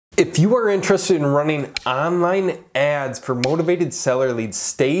If you are interested in running online ads for motivated seller leads,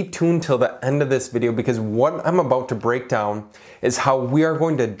 stay tuned till the end of this video, because what I'm about to break down is how we are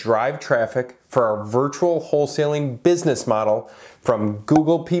going to drive traffic for our virtual wholesaling business model from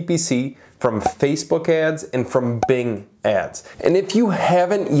Google PPC, from Facebook ads, and from Bing ads. And if you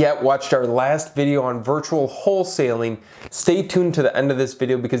haven't yet watched our last video on virtual wholesaling, stay tuned to the end of this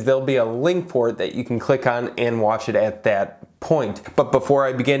video because there'll be a link for it that you can click on and watch it at that point. But before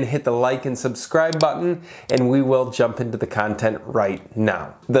I begin, hit the like and subscribe button and we will jump into the content right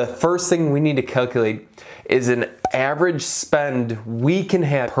now. The first thing we need to calculate is an average spend we can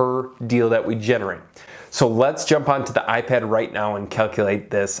have per deal that we generate. So let's jump onto the iPad right now and calculate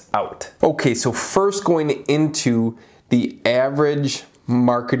this out. Okay, so first going into the average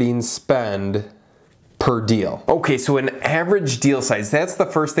marketing spend per deal. Okay, so an average deal size, that's the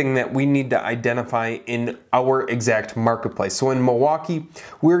first thing that we need to identify in our exact marketplace. So in Milwaukee,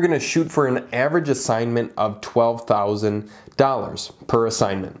 we're gonna shoot for an average assignment of $12,000 per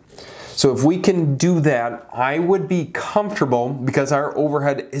assignment. So if we can do that, I would be comfortable, because our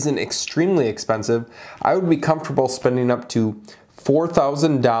overhead isn't extremely expensive, I would be comfortable spending up to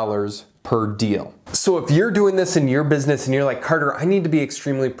 $4,000 per deal. So if you're doing this in your business and you're like, Carter, I need to be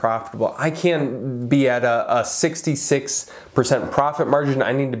extremely profitable. I can't be at a 66% profit margin.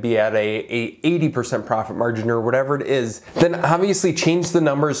 I need to be at a 80% profit margin or whatever it is. Then obviously change the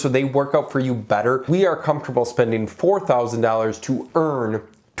numbers so they work out for you better. We are comfortable spending $4,000 to earn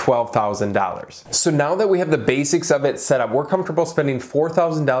 $12,000. So now that we have the basics of it set up, we're comfortable spending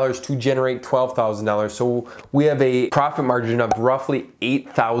 $4,000 to generate $12,000. So we have a profit margin of roughly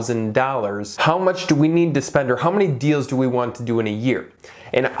 $8,000. How much do we need to spend, or how many deals do we want to do in a year?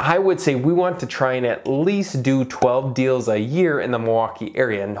 And I would say we want to try and at least do 12 deals a year in the Milwaukee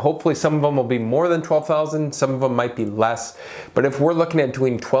area. And hopefully some of them will be more than 12,000, some of them might be less. But if we're looking at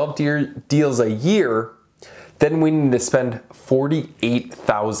doing 12 deals a year, then we need to spend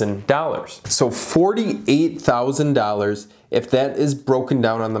 $48,000. So $48,000, if that is broken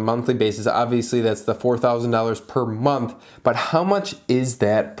down on the monthly basis, obviously that's the $4,000 per month, but how much is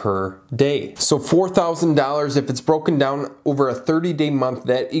that per day? So $4,000, if it's broken down over a 30-day month,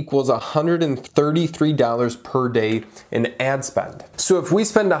 that equals $133 per day in ad spend. So if we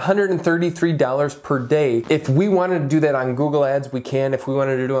spend $133 per day, if we wanted to do that on Google ads, we can. If we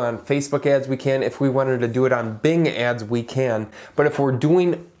wanted to do it on Facebook ads, we can. If we wanted to do it on Bing ads, we can. But if we're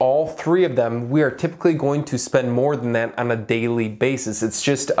doing all three of them, we are typically going to spend more than that on a daily basis. It's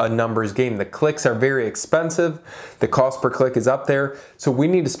just a numbers game. The clicks are very expensive. The cost per click is up there. So we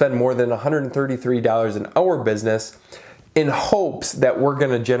need to spend more than $133 in our business in hopes that we're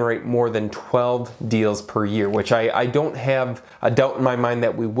going to generate more than 12 deals per year, which I don't have a doubt in my mind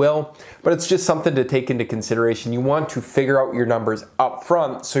that we will, but it's just something to take into consideration. You want to figure out your numbers up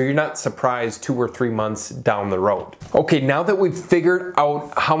front so you're not surprised 2 or 3 months down the road. Okay, now that we've figured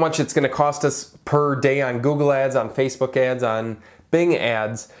out how much it's going to cost us per day on Google ads, on Facebook ads, on Bing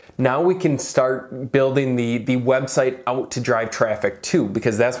ads, now we can start building the website out to drive traffic to,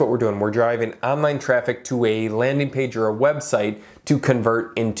 because that's what we're doing. We're driving online traffic to a landing page or a website to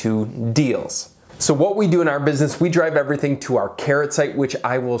convert into deals. So what we do in our business, we drive everything to our Carrot site, which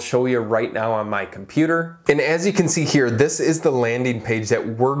I will show you right now on my computer. And as you can see here, this is the landing page that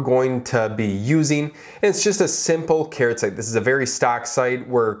we're going to be using. And it's just a simple Carrot site. This is a very stock site.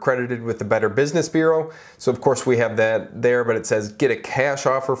 We're accredited with the Better Business Bureau. So of course we have that there, but it says get a cash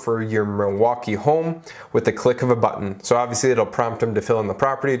offer for your Milwaukee home with the click of a button. So obviously it'll prompt them to fill in the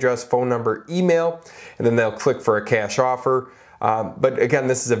property address, phone number, email, and then they'll click for a cash offer. But again,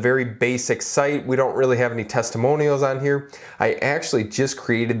 this is a very basic site. We don't really have any testimonials on here. I actually just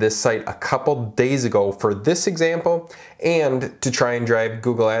created this site a couple days ago for this example and to try and drive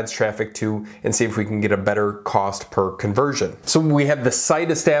Google Ads traffic to and see if we can get a better cost per conversion. So we have the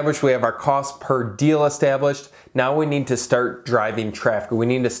site established, we have our cost per deal established. Now we need to start driving traffic. We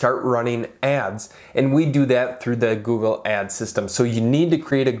need to start running ads, and we do that through the Google Ads system. So you need to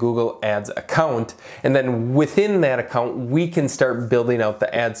create a Google Ads account, and then within that account, we can start building out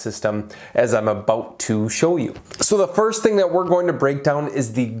the ad system as I'm about to show you. So the first thing that we're going to break down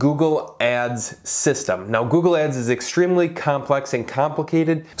is the Google Ads system. Now Google Ads is extremely complex and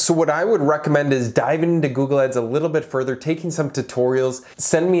complicated. So what I would recommend is diving into Google Ads a little bit further, taking some tutorials.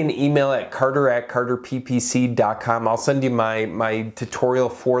 Send me an email at carter@carterppc.com. I'll send you my tutorial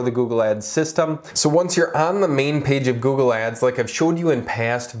for the Google Ads system. So once you're on the main page of Google Ads, like I've showed you in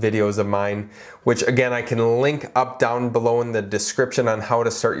past videos of mine, which again I can link up down below in the description on how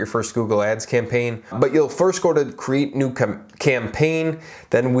to start your first Google Ads campaign. But you'll first go to create new campaign,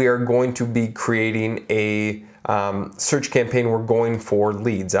 then we are going to be creating a search campaign, we're going for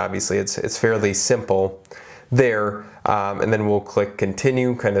leads. Obviously, it's fairly simple there. And then we'll click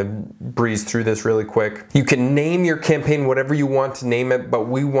continue, kind of breeze through this really quick. You can name your campaign whatever you want to name it, but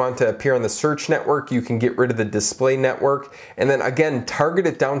we want to appear on the search network. You can get rid of the display network, and then again, target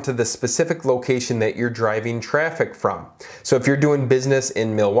it down to the specific location that you're driving traffic from. So if you're doing business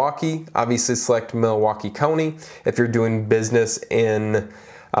in Milwaukee, obviously select Milwaukee County. If you're doing business in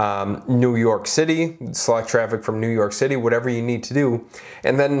New York City, select traffic from New York City, whatever you need to do.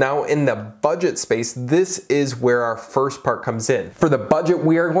 And then now in the budget space, this is where our first part comes in. For the budget,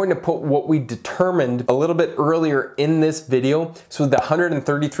 we are going to put what we determined a little bit earlier in this video. So the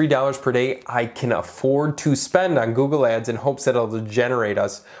 $133 per day I can afford to spend on Google Ads in hopes that it'll generate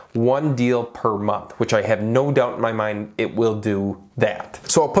us one deal per month, which I have no doubt in my mind it will do that.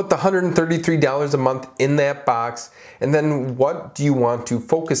 So I'll put the $133 a month in that box, and then what do you want to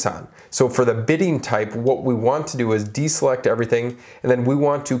focus on? So for the bidding type, what we want to do is deselect everything, and then we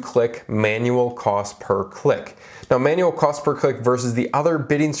want to click manual cost per click. Now, manual cost per click versus the other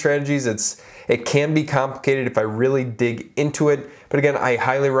bidding strategies, it can be complicated if I really dig into it. But again, I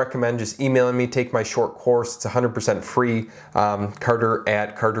highly recommend just emailing me, take my short course. It's 100% free.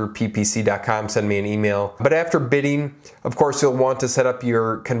 Carter@carterppc.com, send me an email. But after bidding, of course, you'll want to set up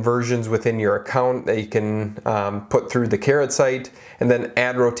your conversions within your account that you can put through the Carrot site, and then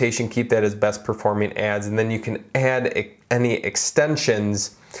ad rotation, keep that as best performing ads, and then you can add any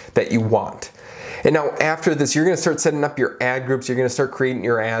extensions that you want. And now after this, you're gonna start setting up your ad groups, you're gonna start creating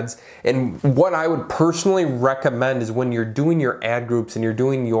your ads. And what I would personally recommend is when you're doing your ad groups and you're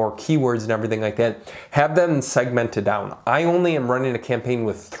doing your keywords and everything like that, have them segmented down. I only am running a campaign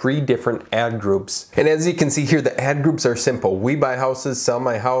with 3 different ad groups. And as you can see here, the ad groups are simple. We buy houses, sell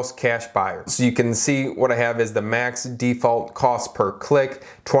my house, cash buyers. So you can see what I have is the max default cost per click,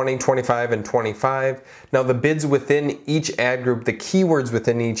 20, 25, and 25. Now the bids within each ad group, the keywords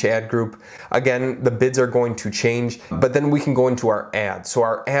within each ad group, again, the bids are going to change, but then we can go into our ads. So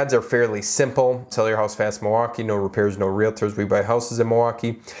our ads are fairly simple. Sell your house fast, Milwaukee, no repairs, no realtors, we buy houses in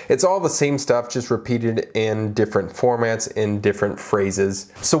Milwaukee. It's all the same stuff, just repeated in different formats, in different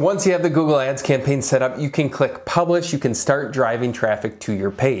phrases. So once you have the Google Ads campaign set up, you can click publish, you can start driving traffic to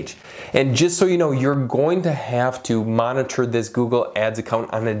your page. And just so you know, you're going to have to monitor this Google Ads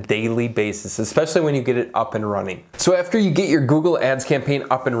account on a daily basis, especially when you get it up and running. So after you get your Google Ads campaign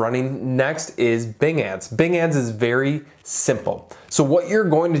up and running, next is Bing Ads. Bing Ads is very simple. So what you're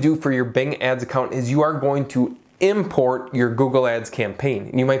going to do for your Bing Ads account is you are going to import your Google Ads campaign.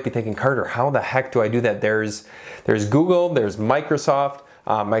 And you might be thinking, Carter, how the heck do I do that? There's Google, there's Microsoft.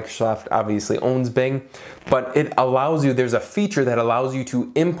 Microsoft obviously owns Bing, but it allows you, there's a feature that allows you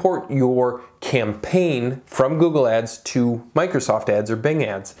to import your campaign from Google Ads to Microsoft Ads or Bing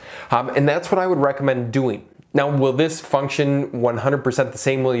Ads. And that's what I would recommend doing. Now, will this function 100% the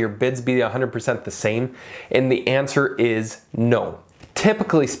same? Will your bids be 100% the same? And the answer is no.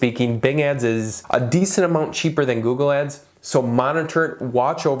 Typically speaking, Bing Ads is a decent amount cheaper than Google Ads. So monitor it,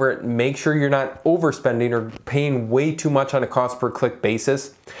 watch over it, make sure you're not overspending or paying way too much on a cost per click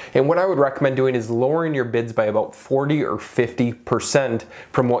basis. And what I would recommend doing is lowering your bids by about 40 or 50%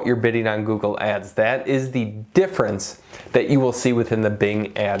 from what you're bidding on Google Ads. That is the difference that you will see within the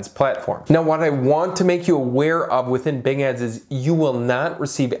Bing Ads platform. Now, what I want to make you aware of within Bing Ads is you will not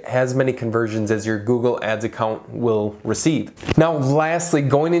receive as many conversions as your Google Ads account will receive. Now, lastly,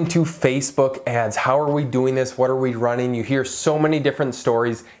 going into Facebook ads, how are we doing this? What are we running? You hear so many different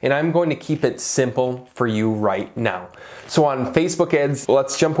stories, and I'm going to keep it simple for you right now. So on Facebook ads,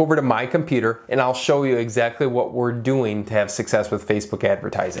 let's jump over to my computer and I'll show you exactly what we're doing to have success with Facebook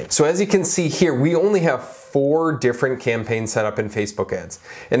advertising. So as you can see here, we only have 4 different campaigns set up in Facebook ads,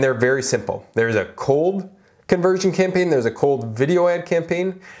 and they're very simple. There's a cold conversion campaign, there's a cold video ad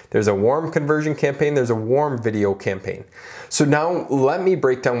campaign, there's a warm conversion campaign, there's a warm video campaign. So now let me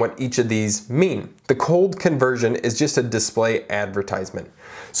break down what each of these mean. The cold conversion is just a display advertisement.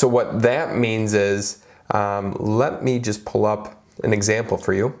 So what that means is, let me just pull up an example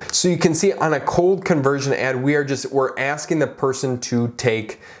for you. So you can see on a cold conversion ad, we're asking the person to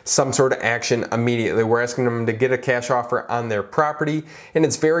take some sort of action immediately. We're asking them to get a cash offer on their property, and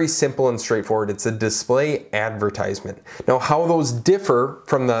it's very simple and straightforward. It's a display advertisement. Now, how those differ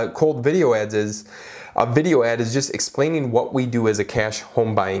from the cold video ads is, a video ad is just explaining what we do as a cash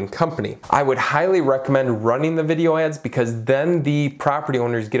home buying company. I would highly recommend running the video ads because then the property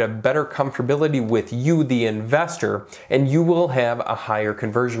owners get a better comfortability with you, the investor, and you will have a higher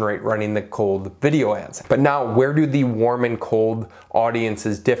conversion rate running the cold video ads. But now, where do the warm and cold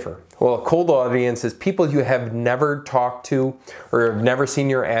audiences differ? Well, a cold audience is people you have never talked to or have never seen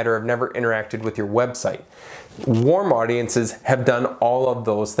your ad or have never interacted with your website. Warm audiences have done all of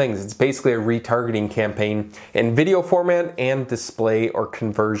those things. It's basically a retargeting campaign in video format and display or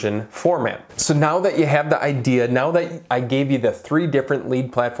conversion format. So now that you have the idea, now that I gave you the 3 different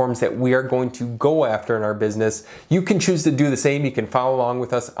lead platforms that we are going to go after in our business, you can choose to do the same. You can follow along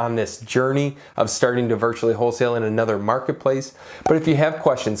with us on this journey of starting to virtually wholesale in another marketplace. But if you have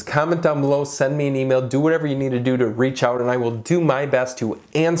questions, comment down below, send me an email, do whatever you need to do to reach out, and I will do my best to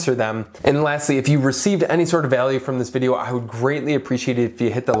answer them. And lastly, if you received any sort of value from this video, I would greatly appreciate it if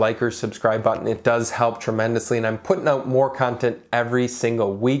you hit the like or subscribe button. It does help tremendously, and I'm putting out more content every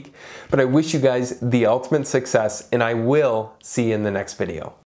single week. But I wish you guys the ultimate success, and I will see you in the next video.